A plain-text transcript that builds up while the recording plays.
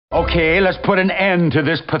Okay, let's put an end to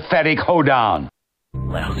this pathetic hoedown.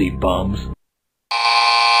 Lousy bums.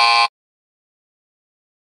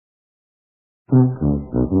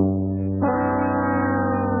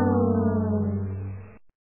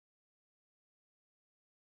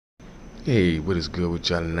 Hey, what is good with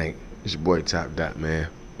y'all tonight? It's your boy Top Dot, man.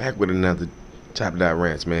 Back with another Top Dot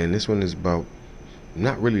Rants, man. This one is about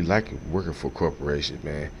not really liking working for corporations,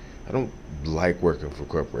 man. I don't like working for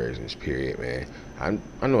corporations, period, man.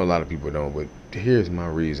 I know a lot of people don't, but here's my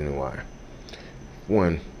reason why.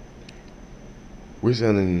 One, we're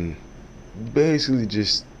selling basically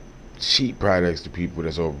just cheap products to people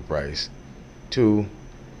that's overpriced. Two,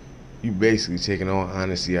 you basically taking all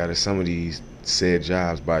honesty out of some of these said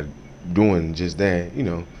jobs by doing just that, you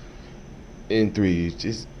know. And three,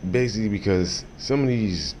 just basically because some of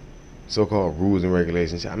these so-called rules and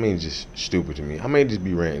regulations, I mean, just stupid to me. I may just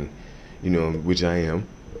be ranting, you know, which I am.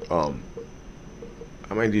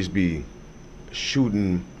 I might just be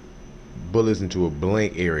shooting bullets into a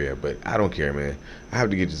blank area, but I don't care, man. I have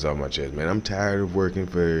to get this off my chest, man. I'm tired of working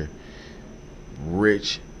for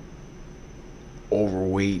rich,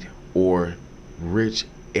 overweight, or rich,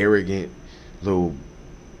 arrogant little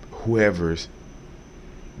whoever's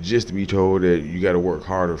just to be told that you got to work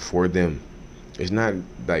harder for them. It's not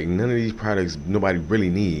like none of these products nobody really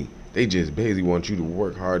need. They just basically want you to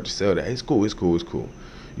work hard to sell that. It's cool, it's cool, it's cool.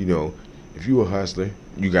 You know, if you a hustler,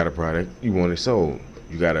 you got a product, you want it sold.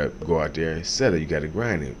 You got to go out there and sell it. You got to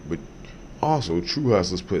grind it. But also, true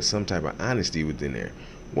hustlers put some type of honesty within there.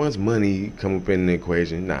 Once money come up in the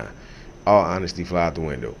equation, nah, all honesty fly out the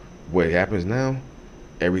window. What happens now?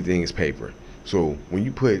 Everything is paper. So when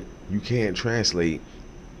you can't translate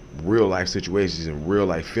real life situations and real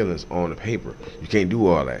life feelings on the paper. You can't do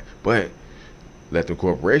all that. But let the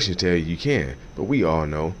corporations tell you can. But we all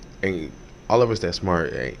know, and all of us that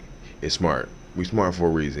smart is smart. We smart for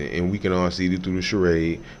a reason, and we can all see it through the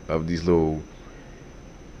charade of these little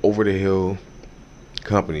over the hill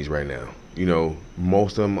companies right now. You know,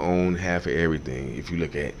 most of them own half of everything. If you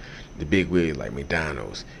look at the big wigs like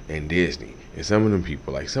McDonald's and Disney, and some of them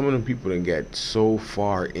people that got so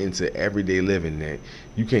far into everyday living that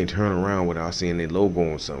you can't turn around without seeing their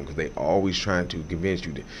logo on something, because they always trying to convince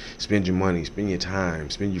you to spend your money, spend your time,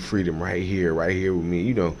 spend your freedom right here with me.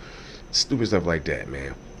 You know, stupid stuff like that,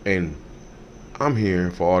 man. And I'm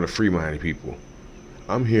here for all the free-minded people.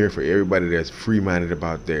 I'm here for everybody that's free-minded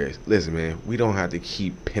about theirs. Listen, man, we don't have to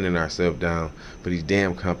keep pinning ourselves down for these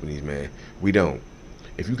damn companies, man. We don't.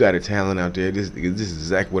 If you got a talent out there, this is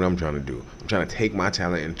exactly what I'm trying to do. I'm trying to take my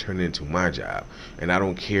talent and turn it into my job. And I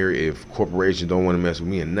don't care if corporations don't want to mess with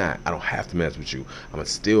me or not. I don't have to mess with you. I'm going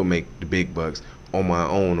to still make the big bucks on my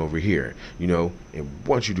own over here, you know. And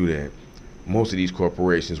once you do that, most of these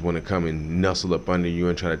corporations want to come and nuzzle up under you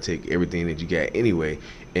and try to take everything that you got anyway,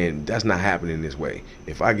 and that's not happening this way.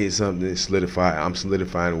 If I get something solidified, I'm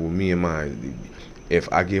solidifying it with me and mine.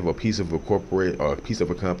 If I give a piece of a corporate or a piece of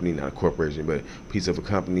a company, not a corporation, but a piece of a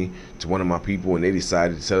company to one of my people and they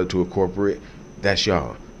decided to sell it to a corporate, that's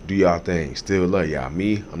y'all. Do y'all thing. Still love y'all.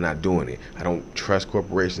 Me, I'm not doing it. I don't trust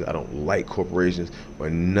corporations. I don't like corporations or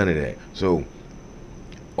none of that. So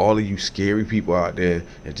all of you scary people out there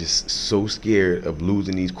that just so scared of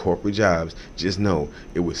losing these corporate jobs, just know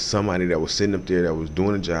it was somebody that was sitting up there that was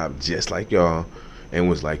doing a job just like y'all and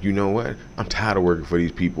was like, you know what, I'm tired of working for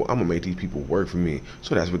these people. I'm gonna make these people work for me.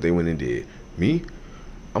 So that's what they went and did. Me,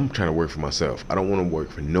 I'm trying to work for myself. I don't want to work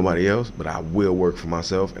for nobody else, but I will work for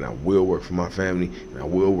myself, and I will work for my family, and I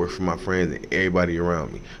will work for my friends and everybody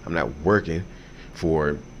around me. I'm not working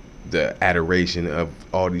for the adoration of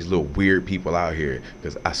all these little weird people out here,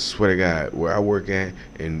 because I swear to God, where I work at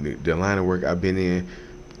and the line of work I've been in,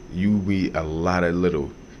 you meet a lot of little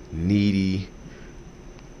needy,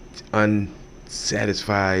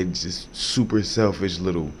 unsatisfied, just super selfish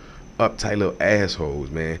little uptight little assholes,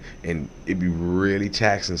 man. And it be really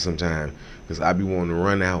taxing sometimes, because I be wanting to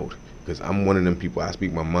run out, because I'm one of them people. I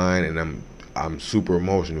speak my mind, and I'm super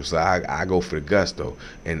emotional, so I go for the gusto,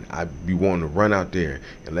 and I be wanting to run out there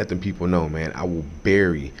and let them people know, man, I will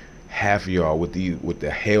bury half of y'all with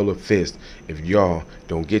the hail of fist if y'all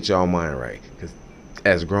don't get y'all mind right. Because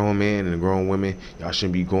as grown men and grown women, y'all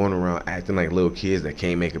shouldn't be going around acting like little kids that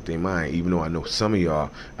can't make up their mind, even though I know some of y'all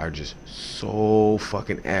are just so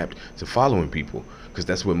fucking apt to following people, because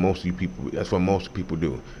that's what most people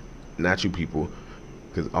do. Not you people,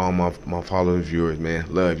 because all my followers, viewers, man,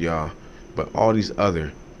 love y'all. But all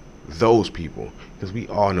those people, because we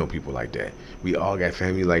all know people like that. We all got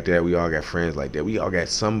family like that. We all got friends like that. We all got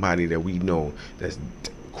somebody that we know that's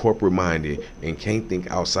corporate minded and can't think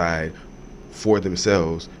outside for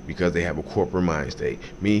themselves because they have a corporate mind state.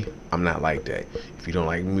 Me, I'm not like that. If you don't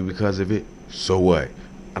like me because of it, so what?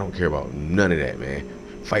 I don't care about none of that, man.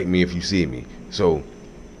 Fight me if you see me. So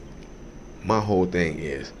my whole thing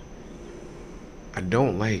is, I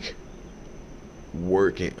don't like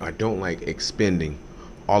working, I don't like expending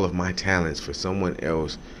all of my talents for someone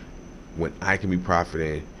else when I can be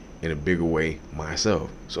profiting in a bigger way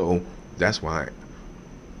myself. So that's why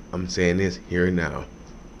I'm saying this here and now.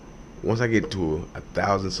 Once I get to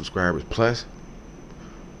 1,000 subscribers plus,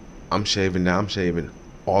 I'm shaving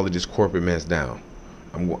all of this corporate mess down.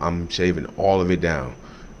 I'm shaving all of it down.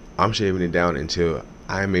 I'm shaving it down until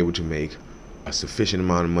I'm able to make a sufficient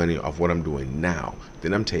amount of money off what I'm doing now.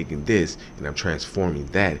 Then I'm taking this and I'm transforming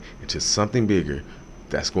that into something bigger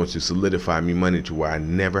that's going to solidify me money to where I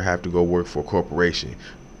never have to go work for a corporation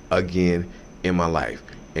again in my life.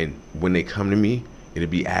 And when they come to me, it'll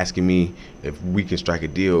be asking me if we can strike a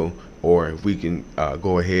deal or if we can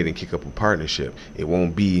go ahead and kick up a partnership. It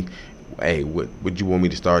won't be, hey, what you want me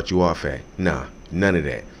to start you off at? Nah, none of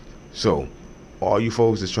that. So all you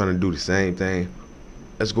folks that's trying to do the same thing,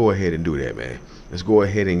 let's go ahead and do that, man. Let's go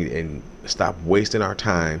ahead and stop wasting our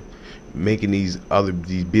time making these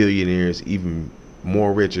billionaires even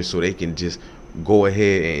more richer so they can just go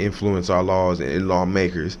ahead and influence our laws and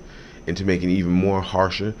lawmakers into making even more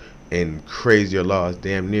harsher and crazier laws,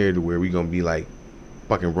 damn near to where we're gonna be like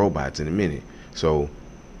fucking robots in a minute. So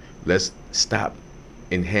let's stop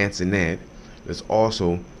enhancing that. Let's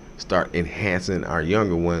also start enhancing our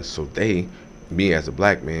younger ones so they, me as a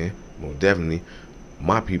black man, most definitely,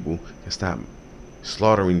 my people can stop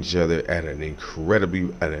slaughtering each other at an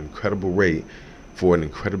incredible rate for an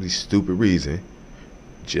incredibly stupid reason,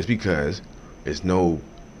 just because there's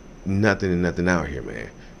nothing out here, man.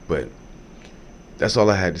 But that's all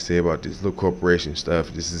I had to say about this little corporation stuff.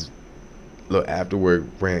 This is a little after work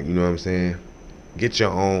rant, you know what I'm saying? Get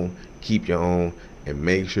your own, keep your own, and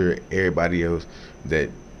make sure everybody else that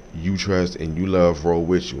you trust and you love roll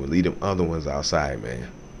with you, and leave them other ones outside,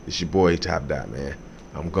 man. It's your boy Top Dot, man.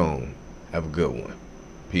 I'm gone. Have a good one.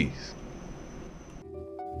 Peace.